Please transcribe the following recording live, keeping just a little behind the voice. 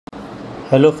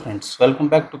Hello friends, welcome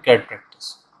back to CAD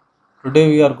Practice. Today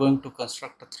we are going to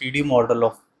construct a 3D model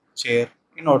of chair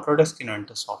in Autodesk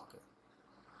Inventor software.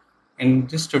 In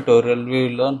this tutorial we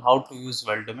will learn how to use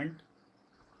Weldment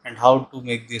and how to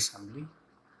make the assembly.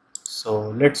 So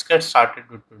let's get started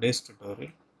with today's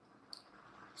tutorial.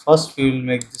 First we will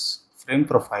make this frame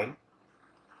profile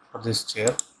for this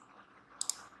chair.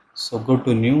 So go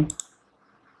to new,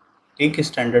 take a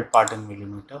standard part in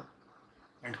millimeter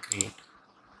and create.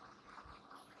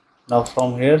 Now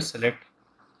from here select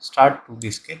start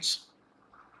 2D sketch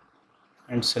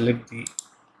and select the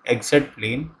exact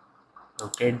plane,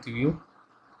 rotate the view.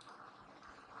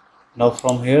 Now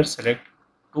from here select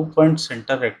 2-point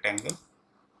center rectangle.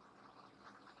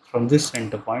 From this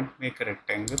center point make a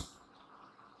rectangle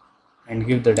and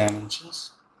give the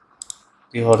dimensions.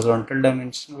 The horizontal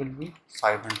dimension will be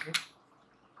 500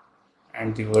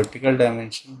 and the vertical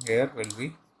dimension here will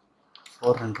be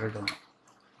 400 mm.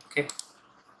 Okay,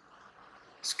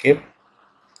 escape.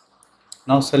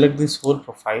 Now select this whole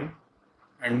profile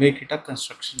and make it a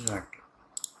construction geometry.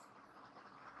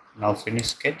 Now finish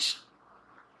sketch.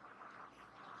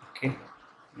 Okay,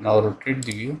 now rotate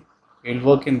the view. We will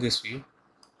work in this view.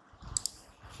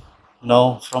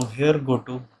 Now from here go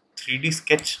to 3D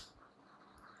sketch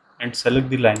and select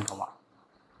the line command.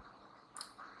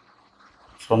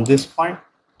 From this point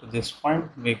to this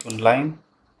point make one line,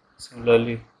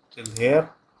 similarly till here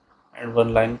and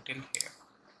one line till here.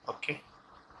 Okay,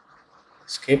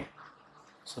 escape.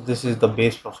 So this is the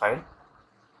base profile.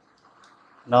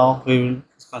 Now we will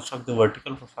construct the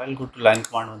vertical profile. Go to line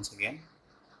command once again.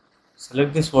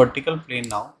 Select this vertical plane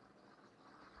now.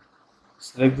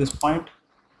 Select this point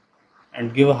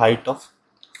and give a height of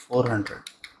 400.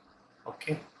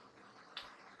 Okay.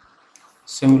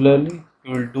 Similarly,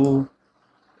 we will do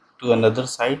to another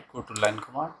side. Go to line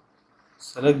command.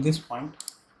 Select this point.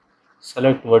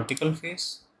 Select vertical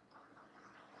face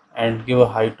and give a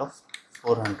height of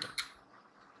 400.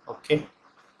 Okay.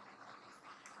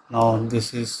 Now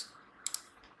this is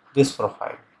this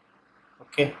profile.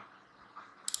 Okay.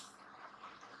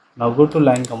 Now go to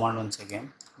line command once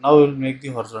again. Now we will make the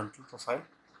horizontal profile.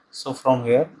 So from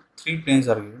here 3 planes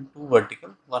are given, 2 vertical,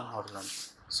 1 horizontal.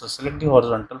 So select the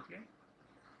horizontal plane.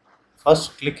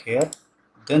 First click here,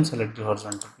 then select the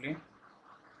horizontal plane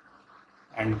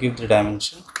and give the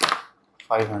dimension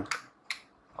 500.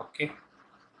 Okay,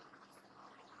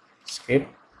 escape.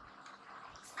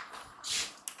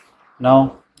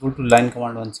 Now go to line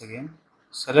command once again.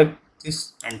 Select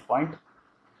this endpoint,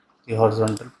 the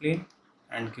horizontal plane,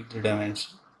 and give the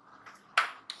dimension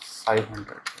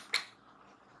 500.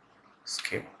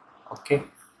 Escape. Okay.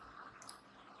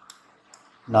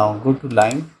 Now go to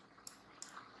line.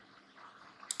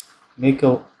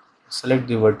 Select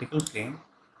the vertical plane.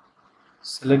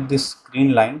 Select this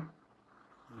green line.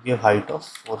 Give height of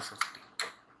 450.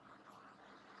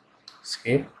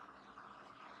 Escape.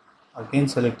 Again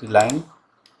select the line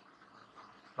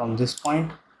from this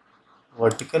point,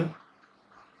 vertical,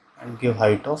 and give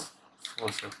height of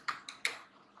 450.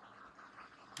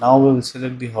 Now we will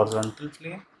select the horizontal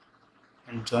plane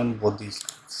and join both these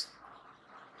lines.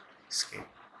 Escape.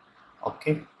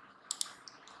 Okay.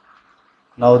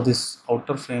 Now this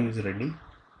outer frame is ready.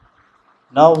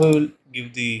 Now we will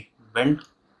give the bend.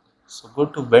 So go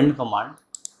to bend command.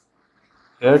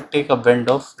 Here take a bend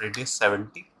of radius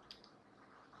 70.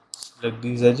 Select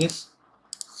these edges.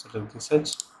 Select this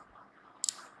edge.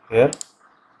 Here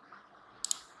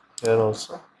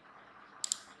also.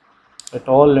 At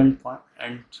all end point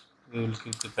and we will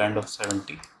give the bend of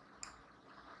 70.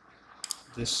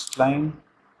 This line,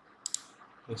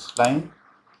 this line,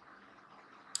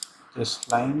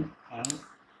 this line, and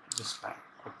this line.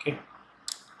 Okay.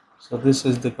 So this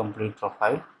is the complete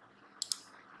profile.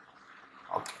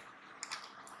 Okay.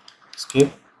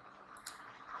 Escape.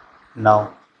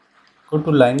 Now go to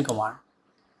line command.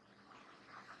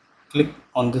 Click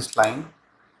on this line.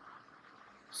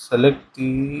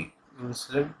 We will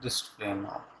select this plane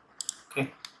now.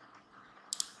 Okay.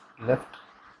 Left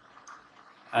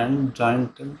and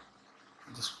join till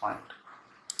this point.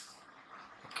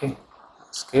 Okay.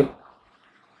 Escape.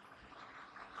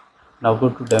 Now go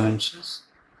to dimensions.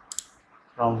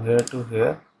 From here to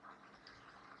here,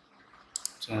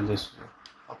 change this view.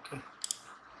 Okay.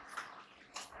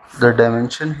 The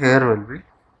dimension here will be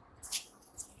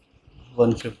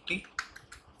 150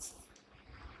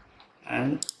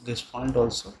 and this point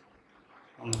also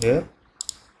from here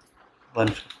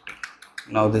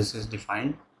 150. Now this is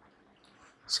defined.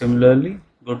 Similarly,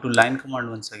 go to line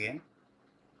command once again.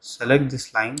 Select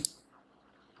this line.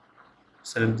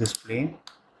 Select this plane.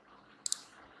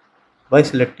 By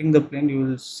selecting the plane, you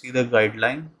will see the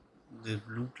guideline. the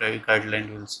blue guideline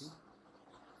you will see,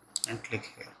 and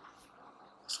click here.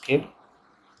 Escape.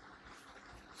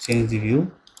 Change the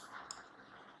view.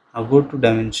 Now go to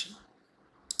dimension.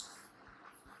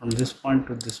 From this point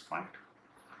to this point,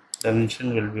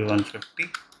 dimension will be 150.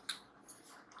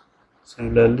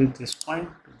 Similarly, this point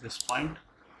to this point,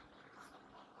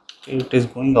 okay, it is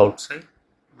going outside.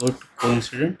 Go to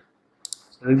coincident.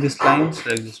 Select this line,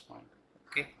 select this point.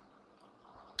 Okay.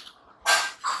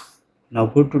 Now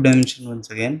go to dimension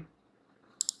once again.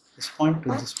 This point to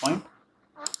this point,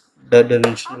 the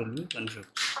dimension will be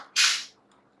 150.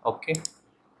 Okay.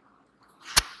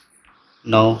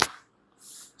 Now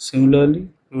similarly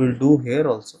we will do here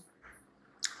also.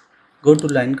 Go to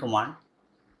line command,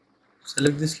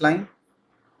 select this line.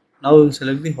 Now we will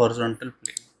select the horizontal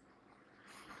plane,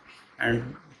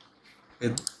 and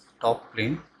with top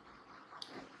plane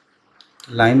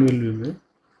the line will be made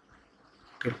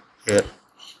till here.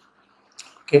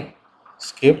 Okay,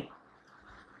 escape,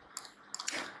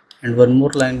 and one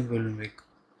more line we will make.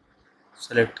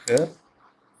 Select here,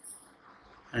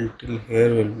 until here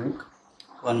we will make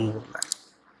one more line.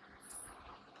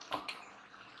 Okay,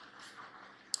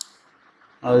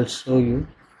 I will show you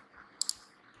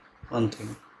one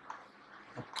thing.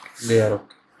 Okay, they are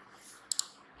okay.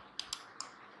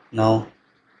 Now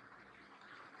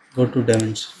go to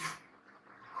dimension.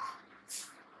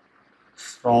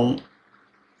 From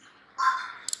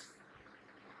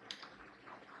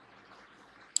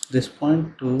this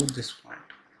point to this point.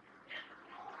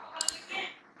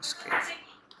 Escape.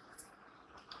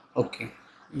 Okay,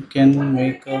 you can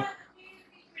make a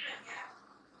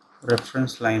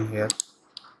reference line here,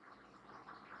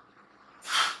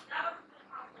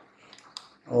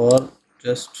 or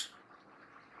just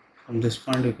from this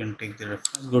point you can take the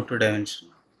reference. Go to dimension.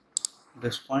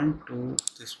 This point to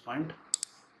this point,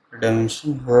 the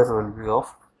dimension here will be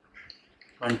of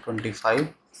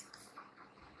 125.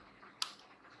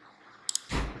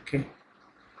 Okay,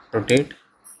 rotate,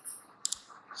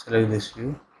 select this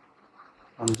view.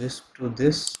 From this to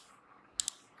this,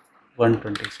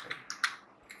 125.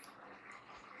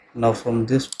 Now from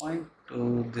this point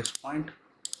to this point,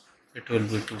 it will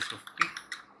be 250.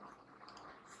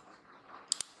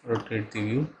 Rotate the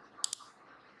view,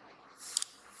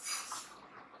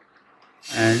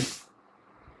 and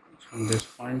from this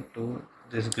point to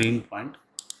this green point,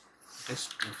 it is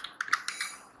 250.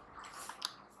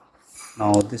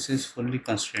 Now this is fully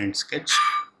constrained sketch,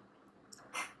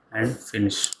 and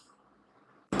finish.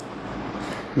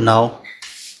 Now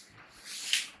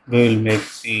we will make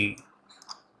the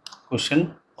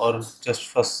cushion, or just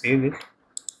first save it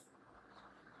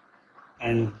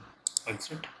and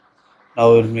exit.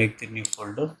 Now we will make the new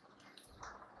folder,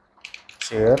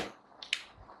 chair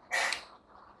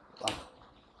 1.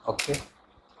 Okay,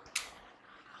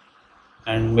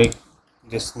 and make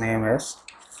this name as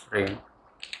frame,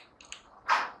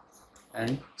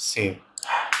 and save.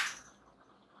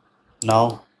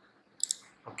 Now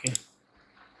okay,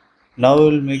 now we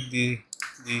will make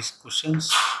these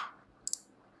cushions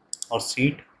or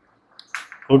seat.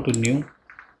 Go to new,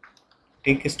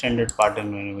 take a standard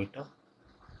pattern millimeter,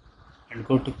 and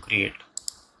go to create.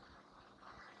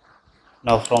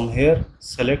 Now from here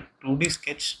select 2D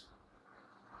sketch,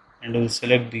 and we will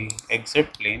select the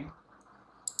exit plane,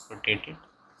 rotate it.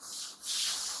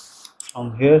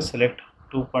 From here select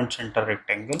 2-point center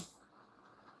rectangle.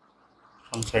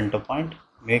 From center point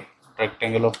make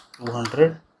rectangle of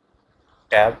 200,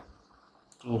 tab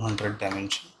 200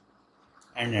 dimension,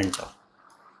 and enter.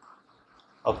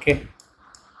 Okay,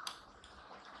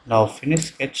 now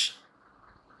finish sketch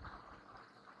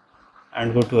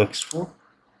and go to extrude.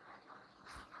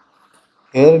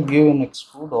 Here give an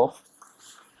extrude of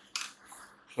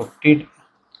 50.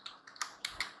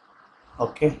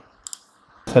 Okay,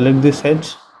 select this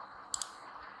edge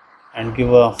and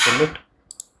give a fillet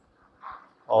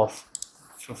of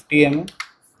 50 mm.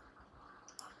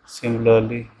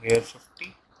 Similarly here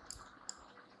 50,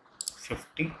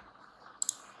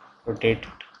 rotate it,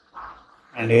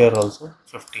 and here also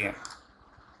 50 mm,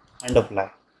 and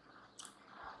apply.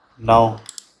 Now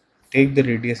take the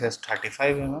radius as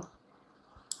 35 mm,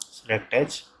 select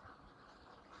edge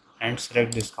and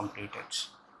select this complete edge,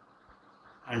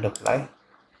 and apply.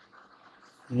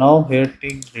 Now here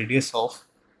take radius of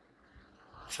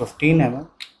 15 mm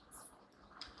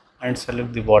and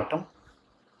select the bottom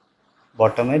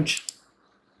edge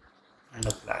and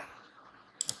apply.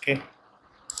 Okay,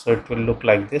 so it will look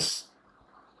like this.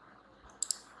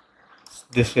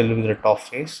 This will be the top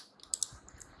face.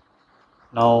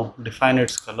 Now define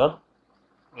its color.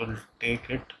 We'll take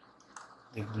it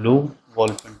the blue wall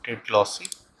painted glossy,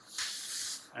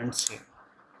 and save.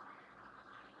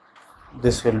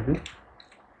 This will be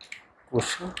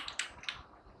cushion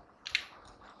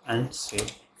and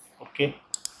save. Okay,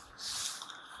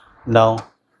 now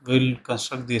we'll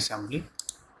construct the assembly.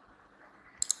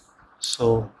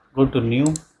 So go to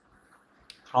new.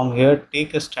 From here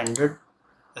take a standard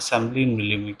assembly in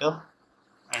millimeter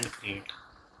and create.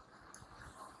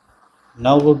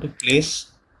 Now go to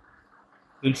place.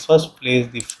 We'll first place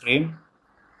the frame.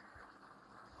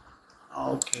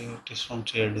 Okay, it is from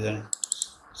chair design.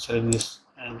 Select this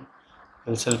and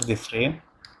we'll select the frame,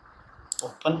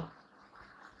 open,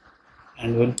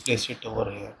 and we'll place it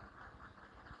over here.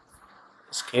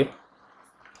 Escape.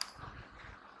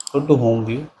 Go to home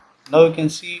view. Now you can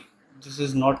see this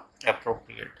is not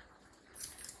appropriate,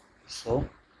 so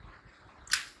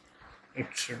it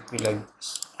should be like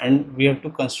this, and we have to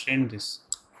constrain this.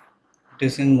 It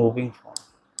is in moving form.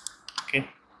 Okay,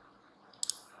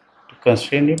 to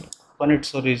constrain it, open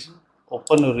its origin,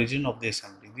 open origin of the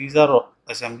assembly. These are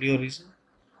assembly origin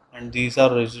and these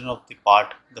are origin of the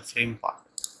part, the frame part.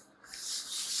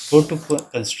 Go to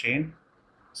constrain,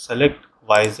 select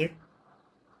YZ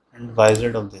and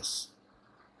YZ of this,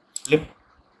 flip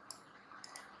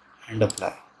and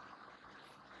apply,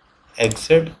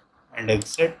 exit and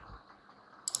exit,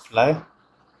 apply,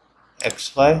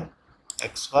 XY,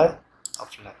 XY,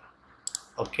 apply.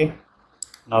 Okay,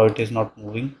 now it is not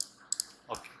moving.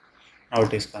 Okay, now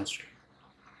it is constrained.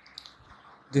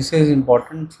 This is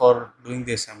important for doing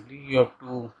the assembly. You have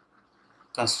to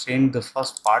constrain the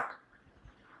first part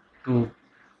to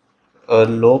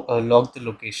log the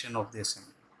location of the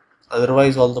assembly.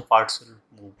 Otherwise, all the parts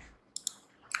will move.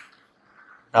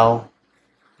 Now,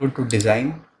 go to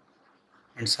design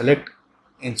and select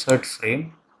insert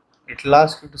frame. It will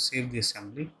ask you to save the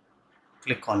assembly.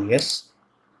 Click on yes,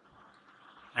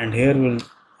 and here we'll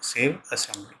save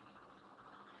assembly.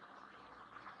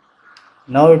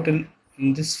 Now it will,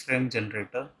 in this frame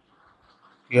generator,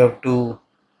 you have to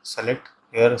select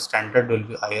here standard will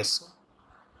be ISO.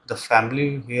 The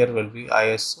family here will be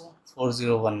ISO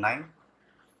 4019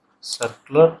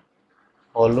 circular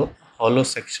hollow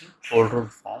section cold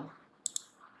rolled form,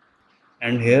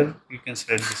 and here you can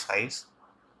select the size.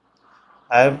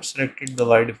 I have selected the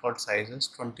by default sizes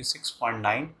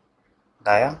 26.9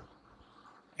 dia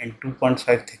and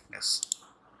 2.5 thickness,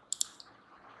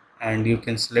 and you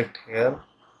can select here.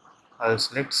 I'll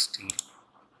select steel.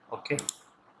 Okay,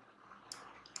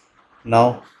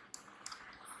 now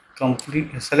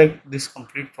select this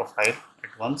complete profile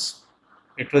at once.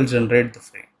 It will generate the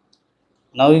frame.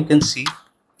 Now you can see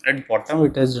at bottom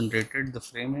it has generated the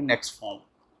frame in X form.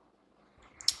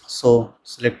 So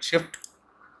select shift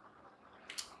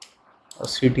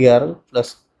CTRL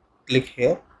plus click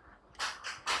here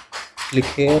to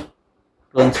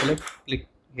unselect, click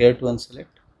here to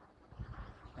unselect,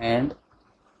 and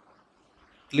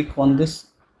click on this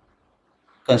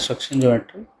construction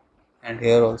geometry, and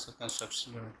here also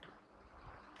construction geometry.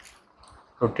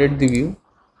 Rotate the view,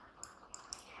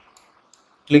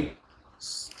 click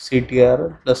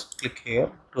CTRL plus click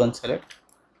here to unselect.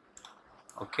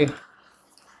 Okay,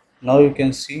 now you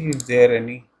can see if there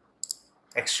any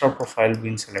extra profile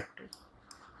been selected.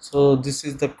 So this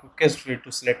is the quickest way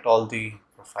to select all the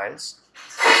profiles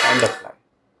and apply.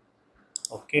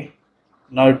 Okay,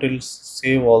 now it will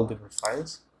save all the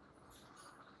profiles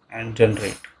and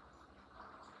generate.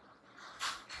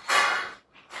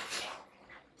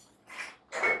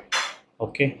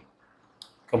 Okay,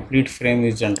 complete frame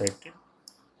is generated.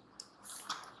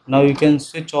 Now you can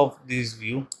switch off this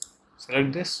view,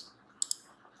 select this,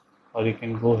 or you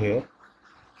can go here,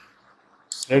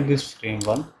 select this frame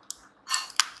 1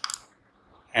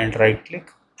 and right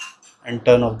click and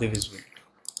turn off the visibility.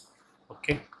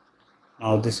 Okay,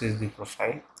 now this is the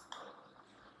profile.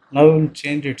 Now we will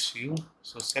change its view.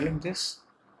 So select this,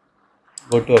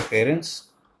 go to appearance,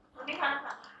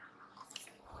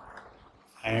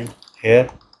 and here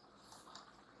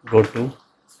go to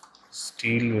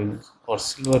steel wheels or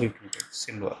silver, you can take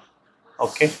silver.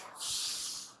 Okay,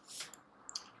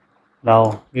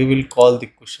 now we will call the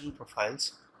cushion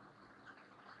profiles.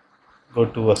 Go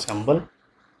to assemble,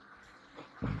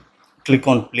 click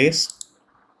on place,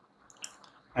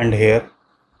 and here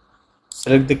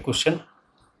select the cushion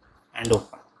and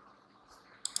open.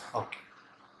 Okay,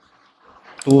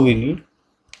 2 we need,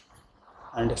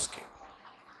 and escape.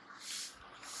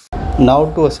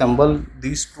 Now to assemble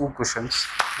these 2 cushions,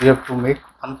 we have to make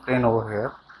one plane over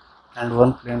here and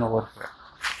one plane over here.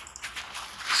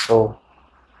 So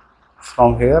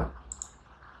from here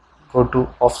go to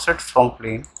offset from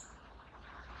plane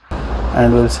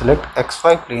and we'll select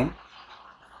XY plane,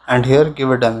 and here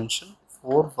give a dimension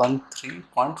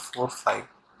 413.45.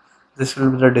 This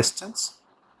will be the distance,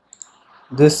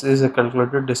 This is a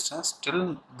calculated distance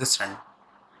till this end.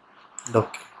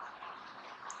 Okay,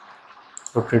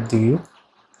 rotate the view.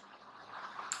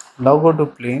 Now go to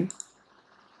plane,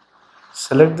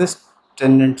 select this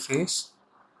tangent face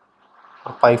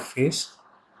or pipe face,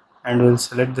 and we'll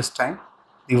select this time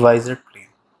the YZ plane.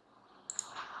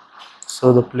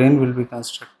 So the plane will be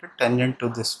constructed tangent to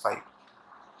this pipe.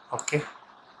 Okay,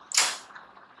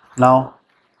 now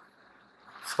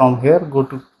from here go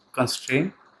to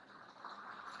constraint,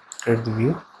 rotate the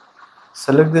view,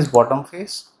 select this bottom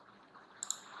face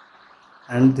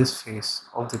and this face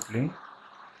of the plane,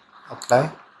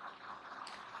 apply.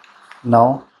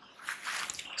 Now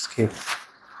escape.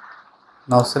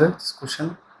 Now select this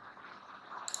cushion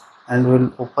and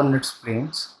we'll open its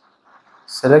planes.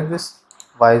 Select this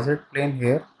YZ plane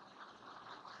here,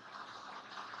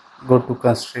 go to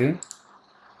constraint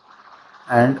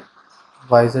and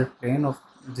YZ plane of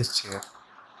this chair,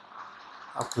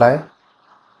 apply.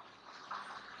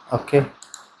 Okay,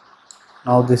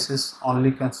 now this is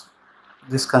only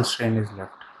this constraint is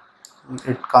left,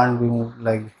 it can't be moved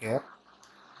like here,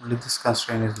 only this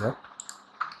constraint is left.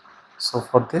 So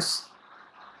for this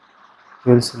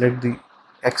we will select the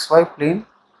XY plane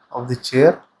of the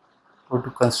chair, go to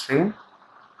constraint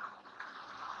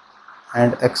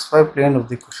and XY plane of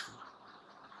the cushion,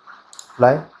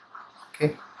 apply.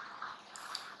 Okay,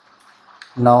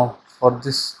 now for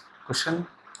this cushion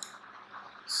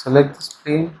select this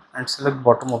plane and select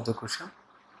bottom of the cushion.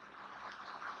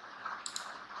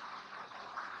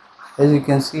 As you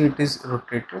can see it is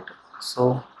rotated,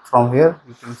 so from here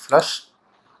you can flush,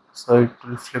 so it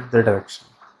will flip the direction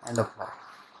and apply.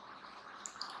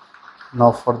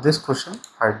 Now for this cushion,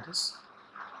 hide this.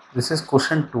 This is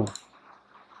cushion 2.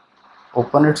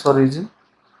 Open its origin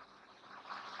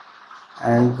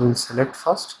and we'll select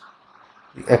first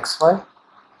the XY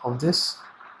of this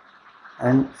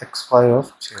and XY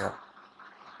of chair,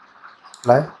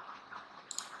 apply.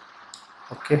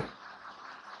 Okay,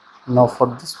 now for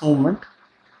this movement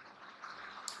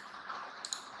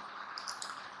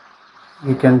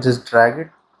you can just drag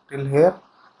it till here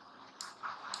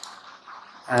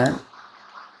and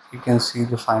you can see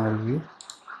the final view.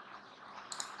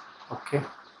 Okay,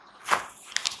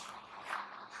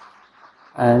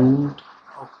 and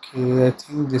okay, I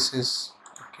think this is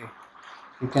okay.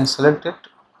 You can select it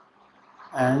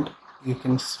and you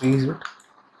can freeze it,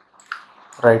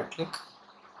 right click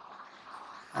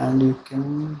and you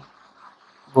can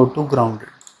go to grounded.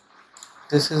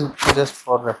 This is just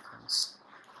for reference.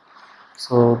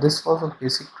 So this was a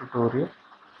basic tutorial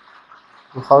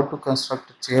to how to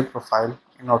construct a chair profile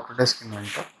in Autodesk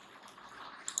Inventor.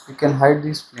 You can hide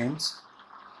these planes,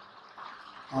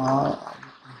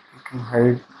 you can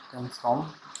hide them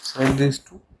from, select these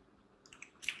two,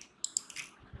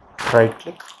 right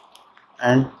click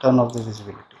and turn off the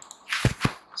visibility.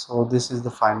 So this is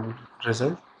the final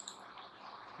result,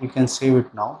 you can save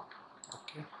it now.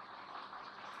 Okay,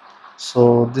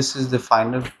 so this is the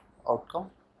final outcome.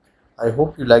 I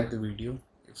hope you like the video.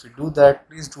 If you do that,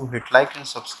 please do hit like and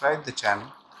subscribe the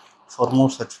channel for more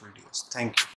such videos. Thank you.